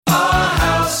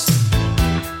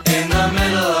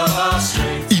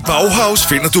I Bauhaus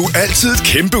finder du altid et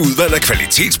kæmpe udvalg af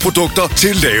kvalitetsprodukter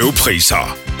til lave priser.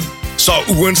 Så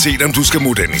uanset om du skal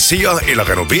modernisere eller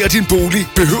renovere din bolig,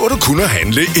 behøver du kun at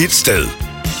handle et sted.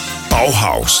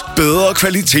 Bauhaus. Bedre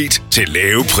kvalitet til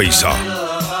lave priser.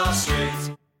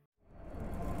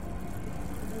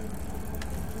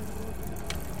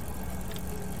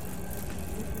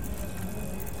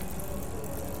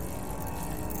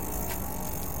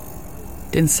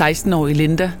 Den 16-årige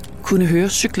Linda kunne høre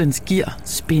cyklens gear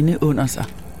spinde under sig.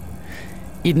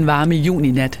 I den varme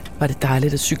juninat var det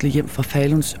dejligt at cykle hjem fra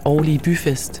Faluns årlige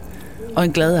byfest og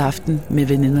en glad aften med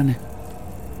veninderne.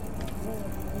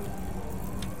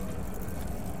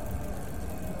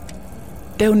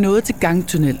 Da hun nåede til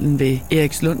gangtunnelen ved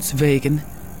Erikslunds Væggen,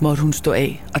 måtte hun stå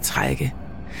af og trække.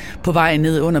 På vej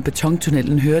ned under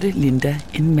betontunnelen hørte Linda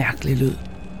en mærkelig lyd.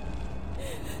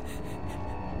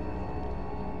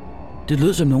 Det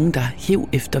lød som nogen, der hev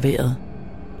efter vejret.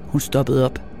 Hun stoppede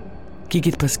op, gik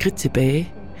et par skridt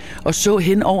tilbage og så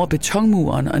hen over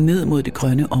betonmuren og ned mod det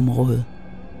grønne område.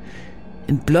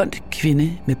 En blond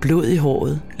kvinde med blod i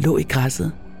håret lå i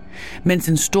græsset, mens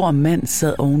en stor mand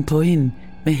sad ovenpå hende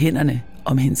med hænderne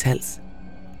om hendes hals.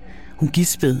 Hun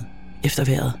gispede efter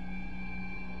vejret.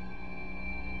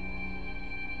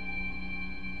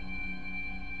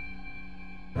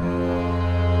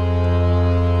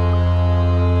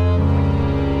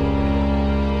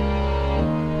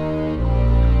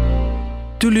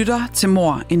 Du lytter til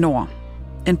Mord i Nord,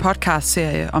 en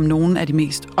podcastserie om nogle af de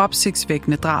mest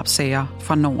opsigtsvækkende drabssager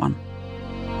fra Norden.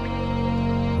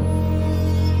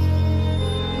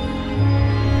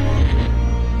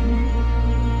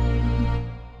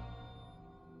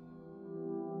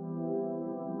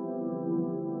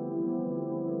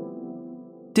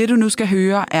 Det du nu skal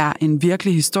høre er en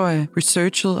virkelig historie,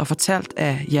 researchet og fortalt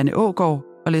af Janne Aagaard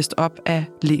og læst op af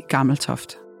Le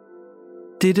Gammeltoft.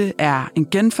 Dette er en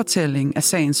genfortælling af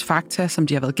sagens fakta, som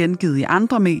de har været gengivet i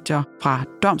andre medier, fra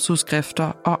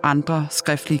domsudskrifter og andre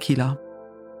skriftlige kilder.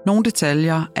 Nogle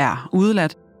detaljer er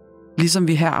udeladt, ligesom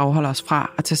vi her afholder os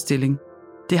fra at tage stilling.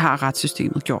 Det har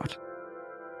retssystemet gjort.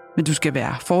 Men du skal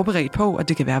være forberedt på, at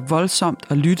det kan være voldsomt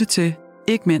at lytte til,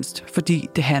 ikke mindst fordi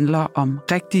det handler om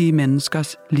rigtige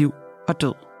menneskers liv og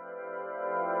død.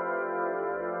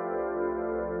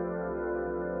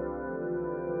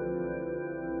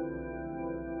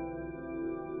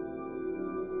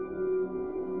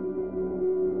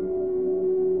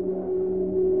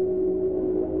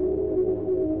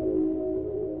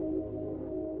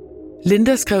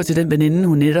 Linda skrev til den veninde,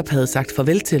 hun netop havde sagt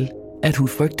farvel til, at hun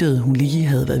frygtede, hun lige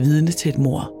havde været vidne til et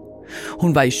mord.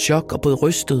 Hun var i chok og både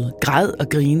rystede, græd og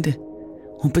grinte.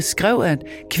 Hun beskrev, at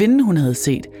kvinden, hun havde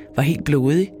set, var helt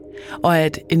blodig, og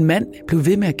at en mand blev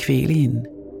ved med at kvæle hende.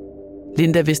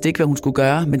 Linda vidste ikke, hvad hun skulle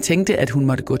gøre, men tænkte, at hun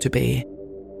måtte gå tilbage.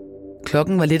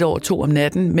 Klokken var lidt over 2 om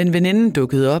natten, men veninden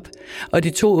dukkede op, og de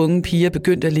 2 unge piger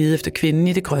begyndte at lede efter kvinden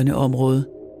i det grønne område.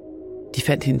 De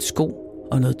fandt hendes sko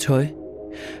og noget tøj.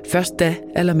 Først da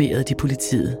alarmerede de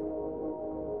politiet.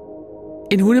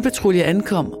 En hundepatrulje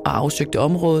ankom og afsøgte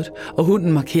området, og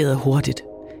hunden markerede hurtigt.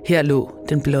 Her lå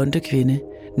den blonde kvinde,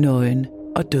 nøgen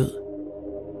og død.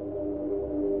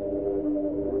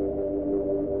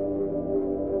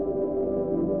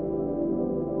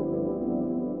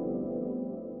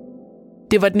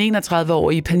 Det var den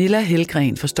 31-årige Pernilla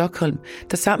Hellgren fra Stockholm,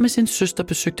 der sammen med sin søster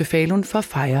besøgte Falun for at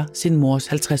fejre sin mors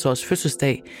 50-års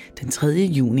fødselsdag den 3.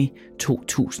 juni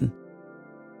 2000.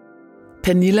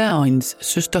 Pernilla og hendes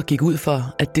søster gik ud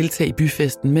for at deltage i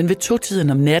byfesten, men ved 2-tiden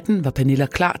om natten var Pernilla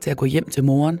klar til at gå hjem til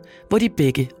moren, hvor de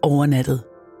begge overnattede.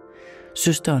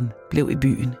 Søsteren blev i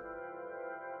byen.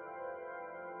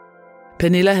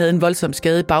 Pernilla havde en voldsom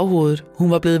skade i baghovedet.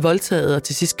 Hun var blevet voldtaget og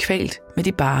til sidst kvalt med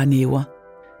de bare næver.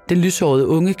 Den lyshårede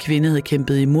unge kvinde havde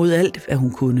kæmpet imod alt, hvad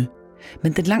hun kunne,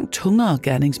 men den langt tungere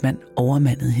gerningsmand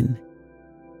overmandede hende.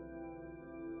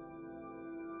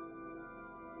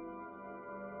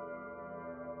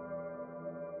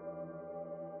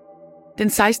 Den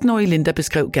 16-årige Linda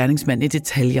beskrev gerningsmanden i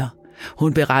detaljer.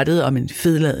 Hun berettede om en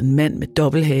fedladen mand med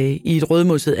dobbelthage i et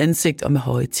rødmosset ansigt og med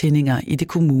høje tændinger i det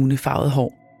kommunefarvede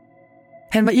hår.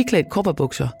 Han var iklædt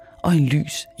kobberbukser og en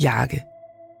lys jakke.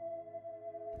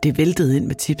 Det væltede ind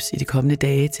med tips i de kommende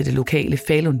dage til det lokale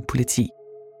Falun-politi.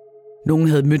 Nogen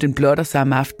havde mødt en blotter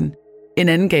samme aften. En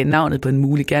anden gav navnet på en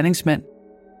mulig gerningsmand.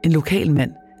 En lokal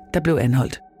mand, der blev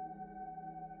anholdt.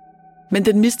 Men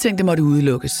den mistænkte måtte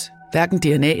udelukkes. Hverken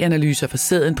DNA-analyser for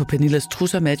sæden på Pernillas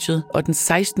trusser matchede, og den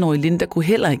 16-årige Linda kunne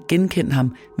heller ikke genkende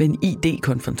ham ved en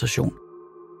ID-konfrontation.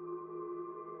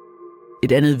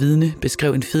 Et andet vidne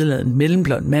beskrev en fedladen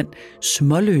mellemblond mand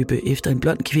småløbe efter en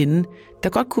blond kvinde, der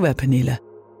godt kunne være Pernilla.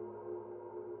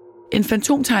 En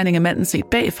fantomtegning af manden set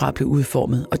bagfra blev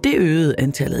udformet, og det øgede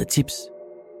antallet af tips.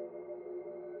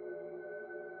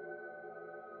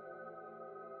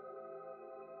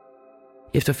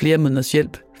 Efter flere måneders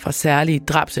hjælp fra særlige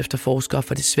drabsefterforskere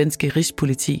fra det svenske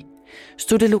rigspoliti,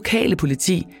 stod det lokale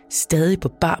politi stadig på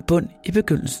bar bund i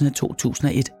begyndelsen af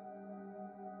 2001.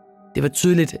 Det var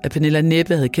tydeligt, at Pernilla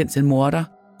næppe havde kendt sin morder.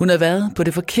 Hun havde været på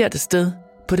det forkerte sted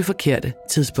på det forkerte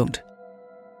tidspunkt.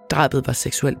 Drabet var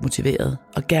seksuelt motiveret,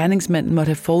 og gerningsmanden måtte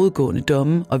have forudgående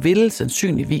domme og ville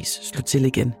sandsynligvis slå til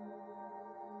igen.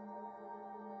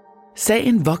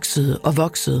 Sagen voksede og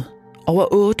voksede.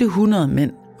 Over 800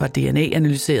 mænd var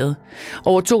DNA-analyseret.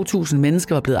 Over 2.000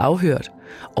 mennesker var blevet afhørt.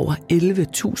 Over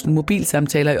 11.000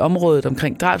 mobilsamtaler i området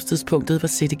omkring drabstidspunktet var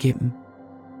set igennem.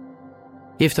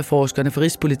 Efterforskerne fra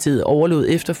Rigspolitiet overlod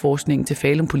efterforskningen til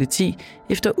Falun politi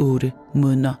efter 8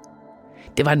 måneder.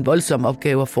 Det var en voldsom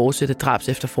opgave at fortsætte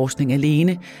drabsefterforskning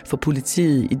alene for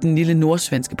politiet i den lille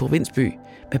nordsvenske provinsby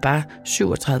med bare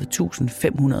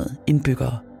 37.500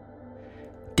 indbyggere.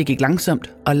 Det gik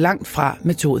langsomt og langt fra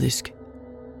metodisk.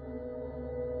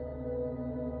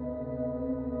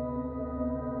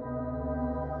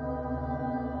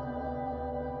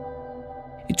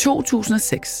 I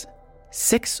 2006,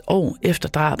 6 år efter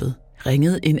drabet,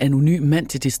 ringede en anonym mand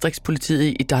til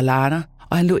distriktspolitiet i Dalarna,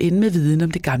 og han lå inde med viden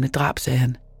om det gamle drab, sagde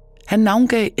han. Han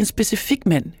navngav en specifik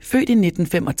mand, født i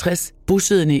 1965,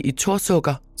 bosiddende i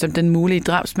Torsåker, som den mulige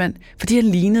drabsmand, fordi han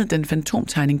lignede den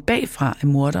fantomtegning bagfra af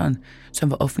morderen,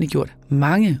 som var offentliggjort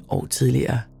mange år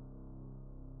tidligere.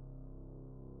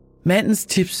 Mandens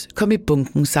tips kom i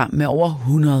bunken sammen med over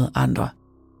 100 andre.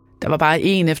 Der var bare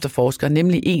én efterforsker,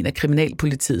 nemlig en af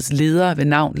kriminalpolitiets ledere ved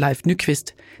navn Leif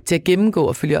Nyqvist, til at gennemgå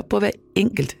og følge op på hver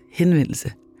enkelt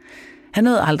henvendelse. Han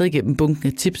nåede aldrig igennem bunken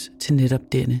af tips til netop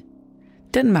denne.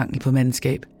 Den mangel på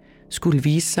mandskab skulle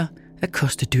vise sig at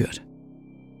koste dyrt.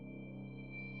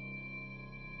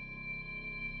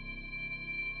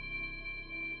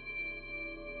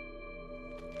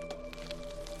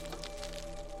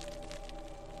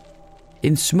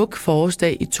 En smuk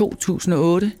forårsdag i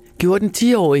 2008 gjorde den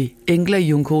 10-årige Engla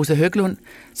Junkosa Höglund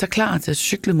sig klar til at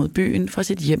cykle mod byen fra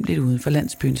sit hjem lidt uden for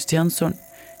landsbyen Stjernsund,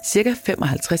 cirka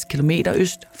 55 km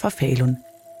øst fra Falun.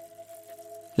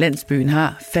 Landsbyen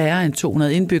har færre end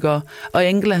 200 indbyggere, og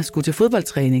Engla skulle til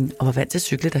fodboldtræning og var vant til at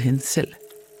cykle derhen selv.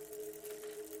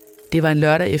 Det var en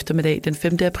lørdag eftermiddag den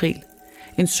 5. april.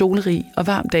 En solrig og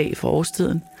varm dag for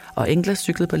årstiden, og Engla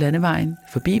cyklede på landevejen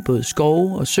forbi både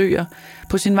skove og søer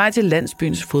på sin vej til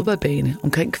landsbyens fodboldbane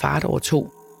omkring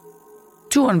 2:15.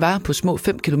 Turen var på små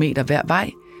 5 kilometer hver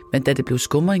vej, men da det blev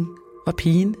skumring, var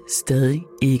pigen stadig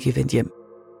ikke vendt hjem.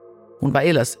 Hun var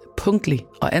ellers punktlig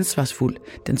og ansvarsfuld,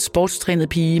 den sportstrænede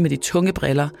pige med de tunge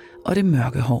briller og det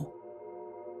mørke hår.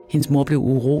 Hendes mor blev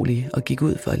urolig og gik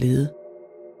ud for at lede.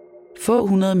 Få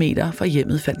 100 meter fra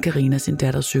hjemmet fandt Karina sin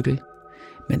datters cykel,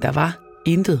 men der var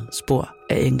intet spor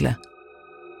af Engla.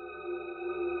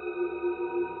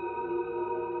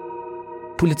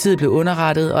 Politiet blev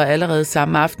underrettet, og allerede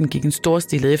samme aften gik en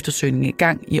storstilet eftersøgning i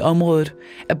gang i området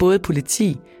af både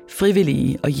politi,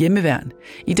 frivillige og hjemmeværn,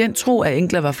 i den tro, at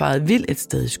Engla var faret vild et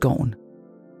sted i skoven.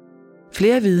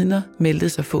 Flere vidner meldte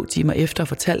sig få timer efter og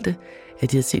fortalte,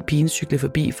 at de havde set pigen cykle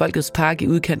forbi Folkets Park i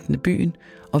udkanten af byen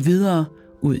og videre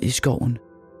ud i skoven.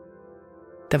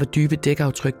 Der var dybe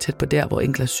dækaftryk tæt på der, hvor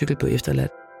Englas cykel blev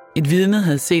efterladt. Et vidne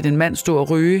havde set en mand stå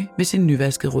og ryge med sin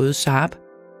nyvaskede røde Saab,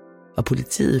 og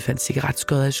politiet fandt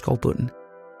cigaretskodder i skovbunden.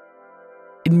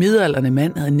 En midaldrende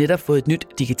mand havde netop fået et nyt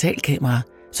digitalkamera,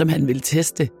 som han ville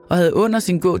teste, og havde under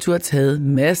sin gåtur taget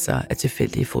masser af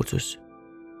tilfældige fotos.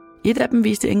 Et af dem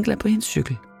viste Engla på hendes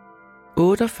cykel.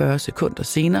 48 sekunder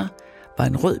senere var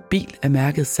en rød bil af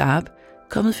mærket Saab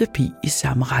kommet forbi i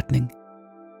samme retning.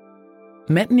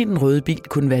 Manden i den røde bil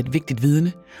kunne være et vigtigt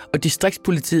vidne, og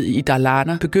distriktspolitiet i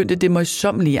Dalarna begyndte det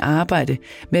møjsommelige arbejde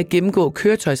med at gennemgå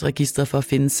køretøjsregistret for at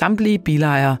finde samtlige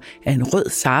bilejere af en rød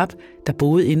Saab, der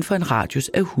boede inden for en radius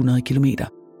af 100 km.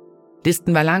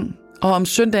 Listen var lang, og om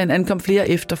søndagen ankom flere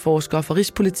efterforskere fra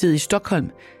Rigspolitiet i Stockholm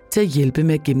til at hjælpe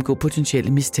med at gennemgå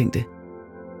potentielle mistænkte.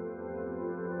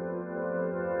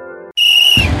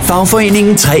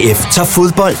 Fagforeningen 3F tager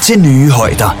fodbold til nye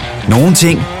højder. Nogle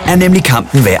ting er nemlig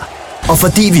kampen værd. Og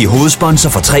fordi vi er hovedsponsor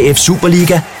for 3F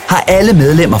Superliga, har alle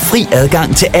medlemmer fri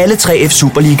adgang til alle 3F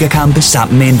Superliga-kampe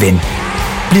sammen med en ven.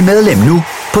 Bliv medlem nu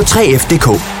på 3F.dk.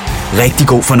 Rigtig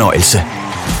god fornøjelse.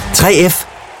 3F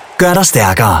gør dig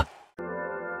stærkere.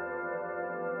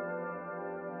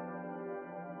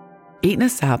 En af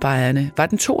Saab-ejerne var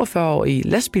den 42-årige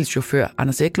lastbilschauffør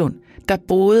Anders Eklund, der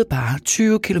boede bare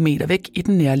 20 km væk i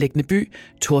den nærliggende by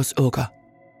Torsåker.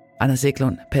 Anders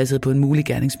Eklund passede på en mulig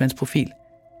gerningsmandsprofil.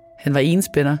 Han var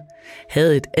enspænder,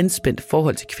 havde et anspændt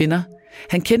forhold til kvinder.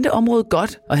 Han kendte området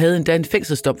godt og havde endda en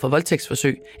fængselsdom for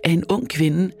voldtægtsforsøg af en ung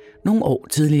kvinde nogle år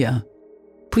tidligere.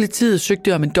 Politiet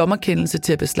søgte om en dommerkendelse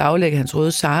til at beslaglægge hans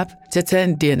røde Saab, til at tage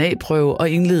en DNA-prøve og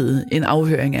indlede en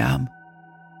afhøring af ham.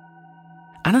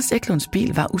 Anders Eklunds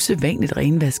bil var usædvanligt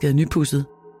renvasket og nypudset,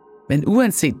 men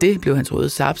uanset det blev hans røde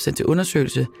Saab sendt til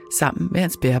undersøgelse sammen med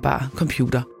hans bærbare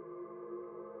computer.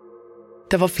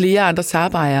 Der var flere andre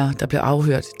Saab-ejere, der blev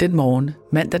afhørt den morgen,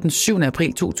 mandag den 7.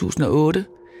 april 2008,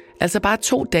 altså bare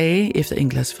 2 dage efter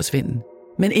Englers forsvinden.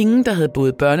 Men ingen, der havde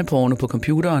både børneporno på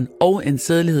computeren og en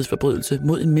sædelighedsforbrydelse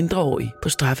mod en mindreårig på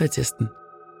straffeattesten.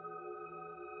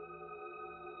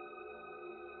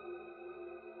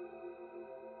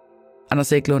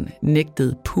 Anders Eklund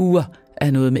nægtede pure at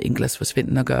have noget med Englers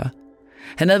forsvinden at gøre.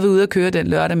 Han havde været ude at køre den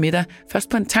lørdag middag, først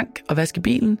på en tank og vaske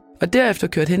bilen, og derefter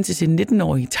kørt hen til sin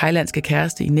 19-årige thailandske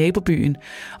kæreste i nabobyen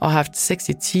og haft sex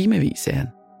i timevis, sagde han.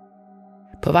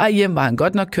 På vej hjem var han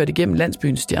godt nok kørt igennem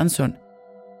landsbyen Stjernsund,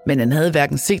 men han havde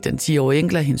hverken set den 10-årige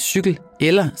Engler i hendes cykel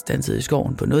eller standset i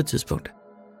skoven på noget tidspunkt.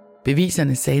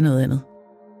 Beviserne sagde noget andet.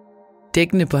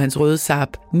 Dækkene på hans røde Saab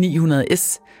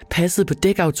 900S passede på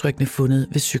dækaftrykkene fundet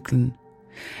ved cyklen.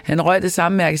 Han røg det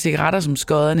samme mærke cigaretter som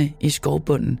skodderne i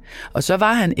skovbunden, og så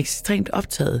var han ekstremt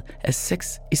optaget af sex,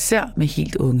 især med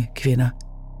helt unge kvinder.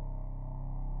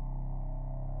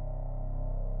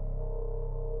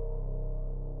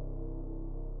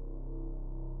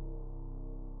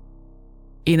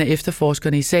 En af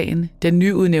efterforskerne i sagen, den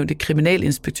nyudnævnte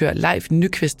kriminalinspektør Leif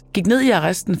Nyqvist, gik ned i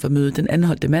arresten for at møde den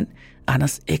anholdte mand,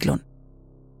 Anders Eklund.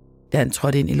 Da han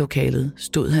trådte ind i lokalet,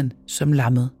 stod han som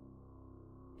lammet.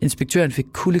 Inspektøren fik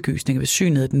kuldegysninger ved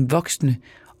synet af den voksne,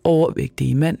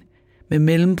 overvægtige mand med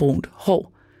mellembrunt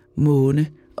hår, måne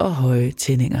og høje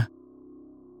tændinger.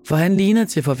 For han lignede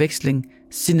til forveksling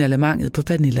signalementet på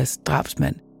Pernillas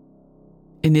drabsmand.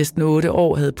 I næsten 8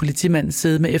 år havde politimanden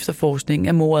siddet med efterforskningen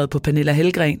af mordet på Pernilla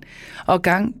Hellgren og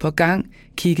gang på gang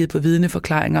kigget på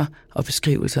vidneforklaringer og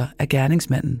beskrivelser af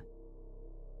gerningsmanden.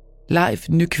 Leif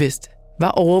Nyqvist var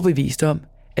overbevist om,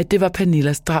 at det var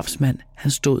Pernillas drabsmand,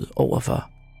 han stod overfor.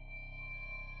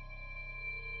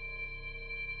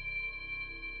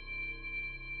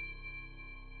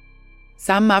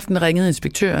 Samme aften ringede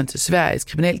inspektøren til Sveriges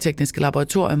kriminaltekniske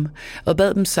laboratorium og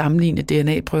bad dem sammenligne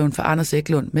DNA-prøven for Anders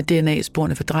Eklund med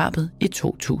DNA-sporene for drabet i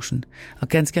 2000. Og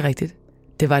ganske rigtigt,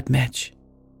 det var et match.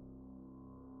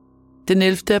 Den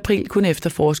 11. april kunne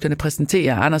efterforskerne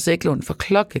præsentere Anders Eklund for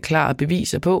klokkeklare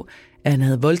beviser på, at han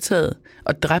havde voldtaget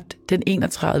og dræbt den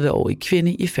 31-årige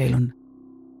kvinde i Falun.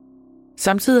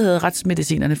 Samtidig havde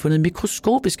retsmedicinerne fundet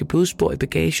mikroskopiske blodspor i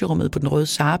bagagerummet på den røde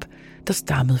Saab, der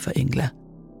stammede fra Engla.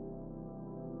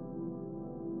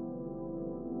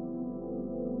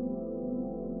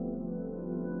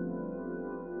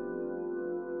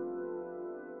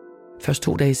 Først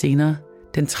 2 dage senere,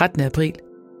 den 13. april,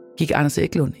 gik Anders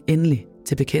Eklund endelig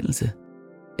til bekendelse.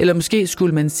 Eller måske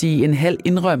skulle man sige en halv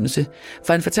indrømmelse,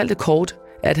 for han fortalte kort,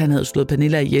 at han havde slået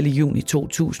Pernilla ihjel i juni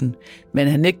 2000, men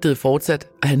han nægtede fortsat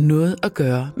at have noget at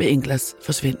gøre med Englers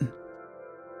forsvinden.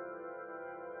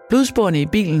 Blodsporene i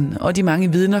bilen og de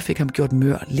mange vidner fik ham gjort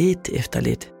mør lidt efter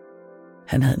lidt.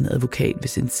 Han havde en advokat ved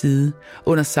sin side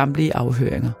under samtlige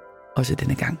afhøringer, også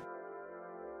denne gang.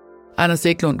 Anders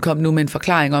Eklund kom nu med en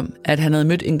forklaring om, at han havde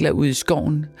mødt Engla ude i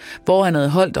skoven, hvor han havde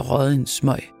holdt og røget en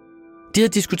smøg. De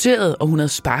havde diskuteret, og hun havde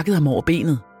sparket ham over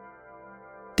benet.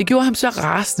 Det gjorde ham så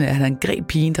rasende, at han greb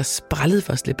pigen, der sprællede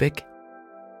for at slippe væk.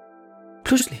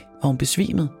 Pludselig var hun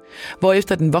besvimet,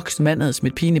 hvorefter den voksne mand havde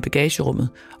smidt pigen i bagagerummet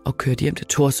og kørt hjem til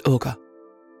Thors Åker.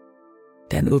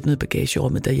 Da han åbnede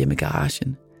bagagerummet derhjemme i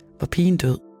garagen, var pigen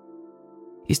død.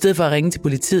 I stedet for at ringe til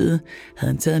politiet,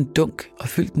 havde han taget en dunk og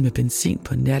fyldt den med benzin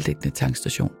på en nærliggende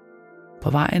tankstation. På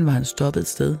vejen var han stoppet et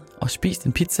sted og spist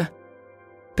en pizza.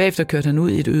 Bagefter kørte han ud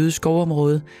i et øde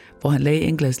skovområde, hvor han lagde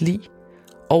Englas lig,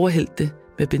 overhældte det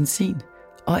med benzin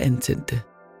og antændte det.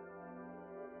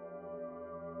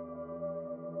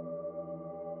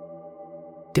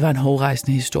 Det var en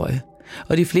hårdrejsende historie,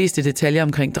 og de fleste detaljer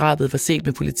omkring drabet var set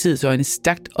med politiets øjne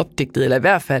stærkt opdigtet, eller i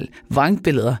hvert fald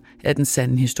vrangbilleder af den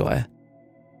sande historie.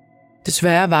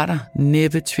 Desværre var der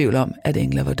næppe tvivl om, at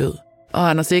Engla var død, og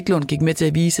Anders Eklund gik med til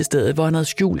at vise stedet, hvor han havde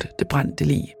skjult det brændte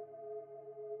lig.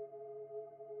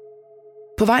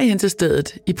 På vej hen til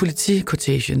stedet i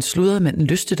politikortegen sludrede manden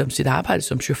lystigt om sit arbejde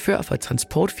som chauffør for et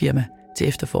transportfirma til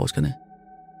efterforskerne.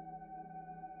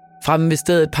 Fremme ved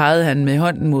stedet pegede han med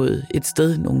hånden mod et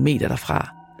sted nogle meter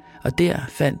derfra, og der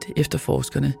fandt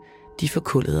efterforskerne de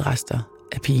forkullede rester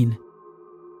af pigen.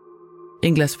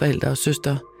 Englas forældre og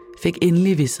søster fik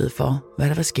endelig vished for, hvad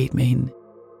der var sket med hende.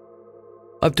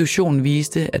 Obduktionen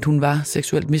viste, at hun var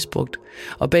seksuelt misbrugt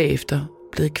og bagefter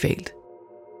blevet kvalt.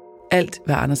 Alt,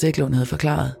 hvad Anders Eklund havde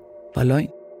forklaret, var løgn.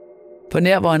 På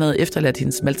nær, hvor han havde efterladt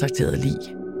hendes maltrakterede lig.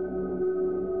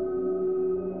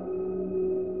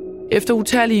 Efter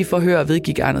utallige forhør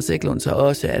vedgik Anders Eklund sig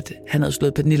også, at han havde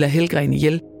slået Pernilla Hellgren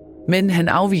ihjel, men han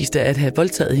afviste at have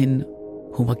voldtaget hende.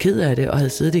 Hun var ked af det og havde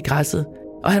siddet i græsset,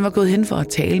 og han var gået hen for at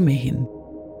tale med hende.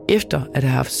 Efter at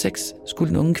have haft sex, skulle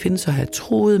den unge kvinde så have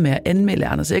truet med at anmelde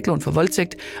Anders Eklund for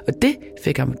voldtægt, og det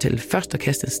fik ham til først at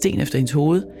kaste en sten efter hendes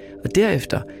hoved, og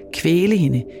derefter kvæle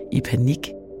hende i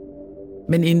panik.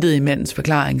 Men intet i mandens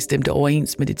forklaring stemte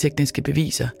overens med de tekniske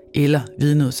beviser eller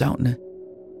vidneudsagnene.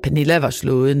 Pernilla var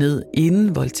slået ned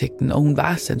inden voldtægten, og hun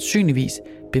var sandsynligvis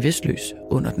bevidstløs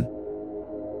under den.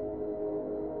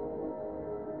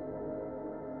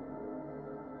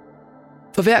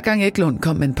 For hver gang Eklund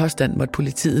kom med en påstand, måtte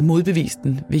politiet modbevise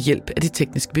den ved hjælp af de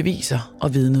tekniske beviser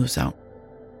og vidneudsagn.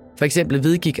 For eksempel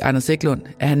vedgik Anders Eklund,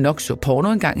 at han nok så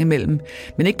porno en gang imellem,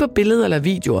 men ikke på billeder eller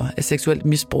videoer af seksuelt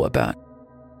misbrug af børn.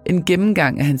 En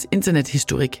gennemgang af hans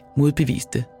internethistorik modbeviste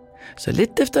det. Så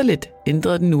lidt efter lidt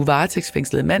ændrede den nu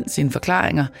varetægtsfængslede mand sine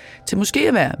forklaringer til måske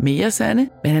at være mere sande,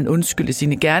 men han undskyldte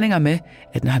sine gerninger med,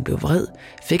 at når han blev vred,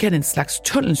 fik han en slags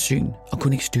tunnelsyn og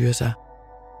kunne ikke styre sig.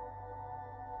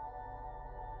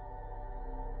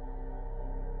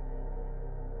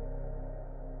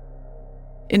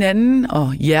 En anden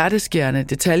og hjerteskærende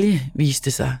detalje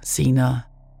viste sig senere.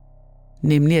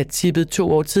 Nemlig at tippet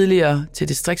 2 år tidligere til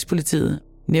distriktspolitiet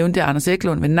nævnte Anders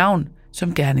Eklund ved navn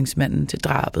som gerningsmanden til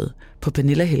drabet på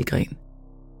Pernilla Hellgren.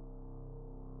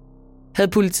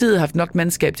 Havde politiet haft nok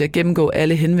mandskab til at gennemgå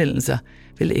alle henvendelser,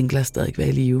 ville Engler stadig være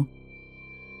i live.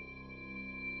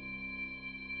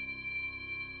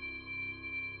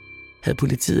 Havde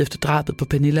politiet efter drabet på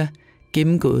Pernilla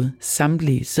gennemgået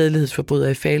samtlige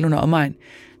sædelighedsforbrydere i Falun og omegn,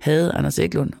 havde Anders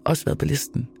Eklund også været på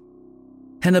listen.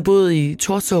 Han havde boet i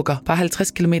Torsukker, bare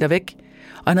 50 km væk,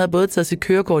 og han havde både taget sit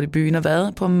kørekort i byen og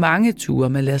været på mange ture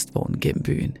med lastvognen gennem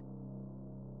byen.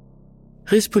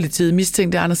 Rigspolitiet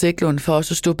mistænkte Anders Eklund for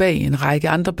også at stå bag en række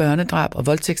andre børnedrab og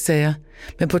voldtægtssager,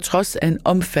 men på trods af en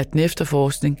omfattende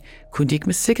efterforskning kunne de ikke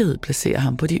med sikkerhed placere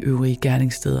ham på de øvrige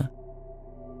gerningssteder.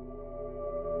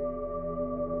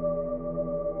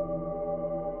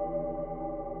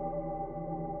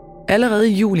 Allerede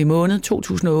i juli måned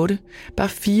 2008, bare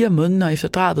 4 måneder efter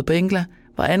drabet på Engla,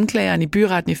 var anklageren i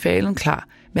byretten i Falun klar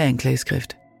med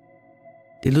anklageskrift.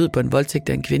 Det lød på en voldtægt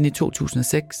af en kvinde i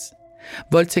 2006,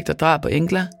 voldtægt og drab på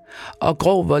Engla og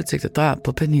grov voldtægt og drab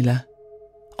på Pernilla.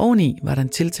 Oveni var der en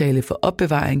tiltale for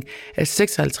opbevaring af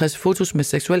 56 fotos med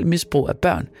seksuel misbrug af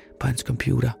børn på hans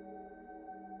computer.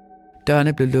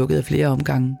 Dørene blev lukket af flere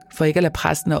omgange, for ikke at lade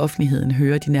pressen og offentligheden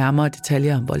høre de nærmere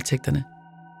detaljer om voldtægterne.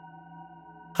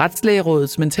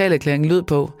 Retslægerådets mentalerklæring lød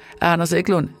på, at Anders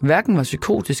Eklund hverken var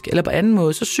psykotisk eller på anden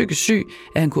måde så psykisk syg,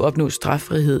 at han kunne opnå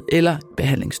straffrihed eller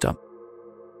behandlingsdom.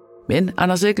 Men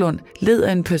Anders Eklund led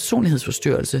af en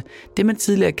personlighedsforstyrrelse, det man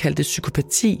tidligere kaldte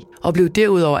psykopati, og blev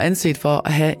derudover anset for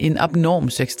at have en abnorm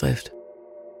sexdrift.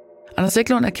 Anders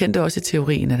Eklund erkendte også i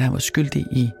teorien, at han var skyldig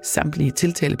i samtlige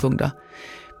tiltalepunkter,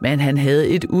 men han havde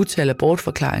et utal af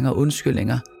bortforklaringer og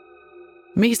undskyldninger.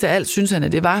 Mest af alt synes han,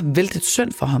 at det var vældigt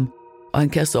synd for ham, og han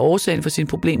kastede årsagen for sine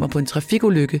problemer på en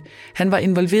trafikulykke, han var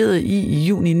involveret i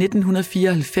juni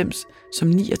 1994 som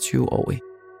 29-årig.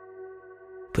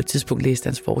 På et tidspunkt læste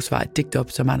hans forsvar et digt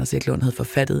op, som Anders Eklund havde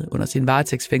forfattet under sin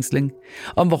varetægtsfængsling,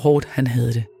 om hvor hårdt han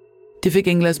havde det. Det fik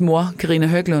Englas mor, Carina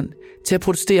Høglund, til at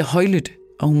protestere højlydt,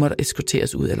 og hun måtte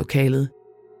eskorteres ud af lokalet.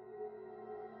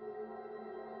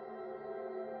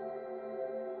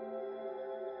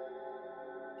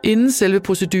 Inden selve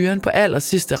proceduren på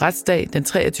allersidste retsdag den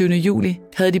 23. juli,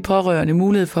 havde de pårørende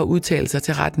mulighed for at udtale sig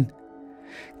til retten.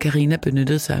 Carina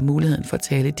benyttede sig af muligheden for at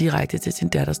tale direkte til sin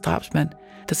datters drabsmand,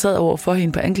 der sad over for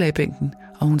hende på anklagebænken,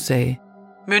 og hun sagde: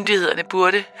 "Myndighederne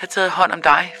burde have taget hånd om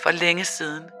dig for længe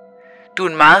siden. Du er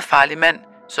en meget farlig mand,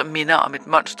 som minder om et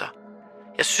monster.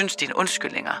 Jeg synes, dine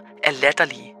undskyldninger er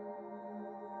latterlige."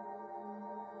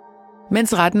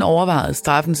 Mens retten overvejede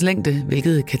straffens længde,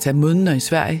 hvilket kan tage måneder i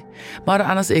Sverige, måtte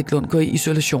Anders Eklund gå i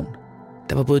isolation.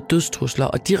 Der var både dødstrusler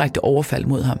og direkte overfald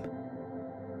mod ham.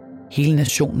 Hele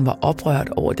nationen var oprørt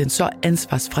over den så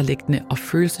ansvarsfralæggende og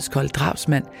følelseskolde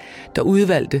drabsmand, der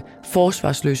udvalgte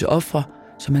forsvarsløse ofre,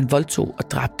 som han voldtog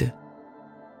og dræbte.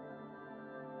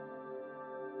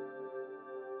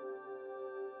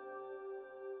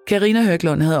 Carina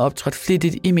Høglund havde optrådt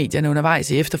flittigt i medierne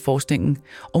undervejs i efterforskningen,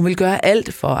 og hun ville gøre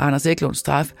alt for, at Anders Eklunds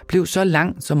straf blev så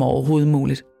lang som overhovedet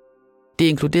muligt. Det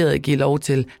inkluderede at give lov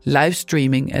til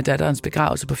livestreaming af datterens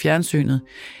begravelse på fjernsynet,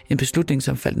 en beslutning,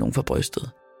 som faldt nogen for brystet.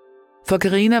 For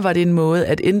Karina var det en måde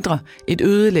at ændre et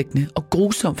ødelæggende og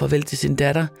grusomt farvel til sin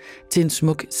datter til en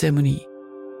smuk ceremoni.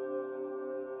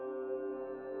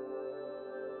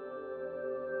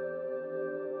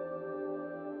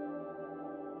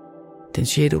 Den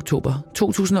 6. oktober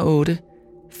 2008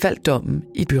 faldt dommen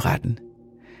i byretten.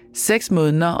 6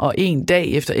 måneder og 1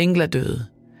 dag efter Engla døde.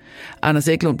 Anders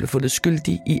Eklund blev fundet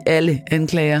skyldig i alle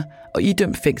anklager og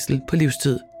idømt fængsel på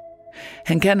livstid.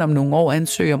 Han kan om nogle år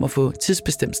ansøge om at få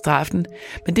tidsbestemt straffen,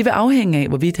 men det vil afhænge af,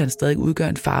 hvorvidt han stadig udgør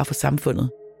en fare for samfundet.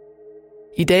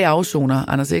 I dag afsoner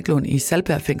Anders Eklund i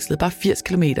Salberg-fængslet bare 80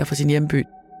 km fra sin hjemby.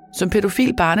 Som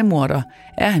pædofil barnemorder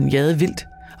er han jaget vildt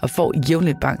og får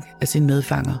jævnligt bank af sine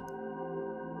medfanger.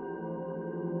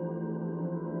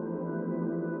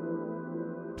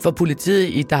 For politiet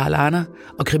i Dalarna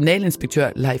og kriminalinspektør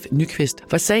Leif Nyqvist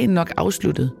var sagen nok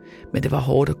afsluttet, men det var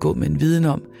hårdt at gå med en viden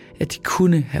om, at de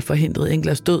kunne have forhindret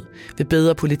Englas død ved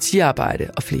bedre politiarbejde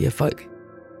og flere folk.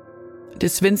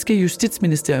 Det svenske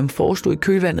justitsministerium foreslog i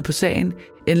kølvandet på sagen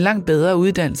en langt bedre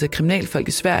uddannelse af kriminalfolk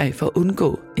i Sverige for at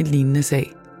undgå en lignende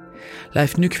sag.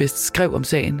 Leif Nyqvist skrev om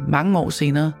sagen mange år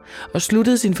senere og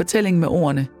sluttede sin fortælling med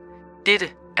ordene: "Dette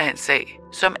er en sag,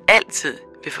 som altid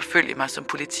vil forfølge mig som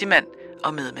politimand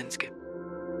og medmenneske."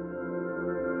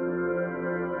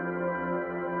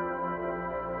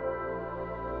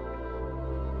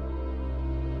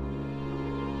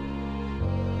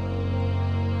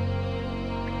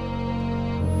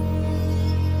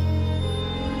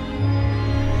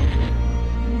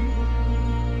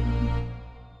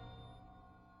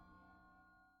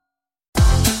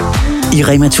 I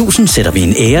Rema 1000 sætter vi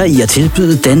en ære i at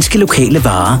tilbyde danske lokale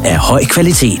varer af høj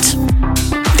kvalitet.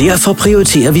 Derfor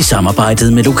prioriterer vi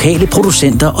samarbejdet med lokale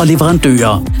producenter og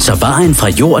leverandører, så vejen fra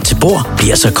jord til bord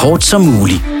bliver så kort som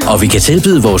muligt, og vi kan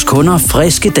tilbyde vores kunder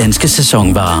friske danske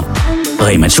sæsonvarer.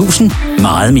 Rema 1000,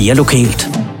 meget mere lokalt.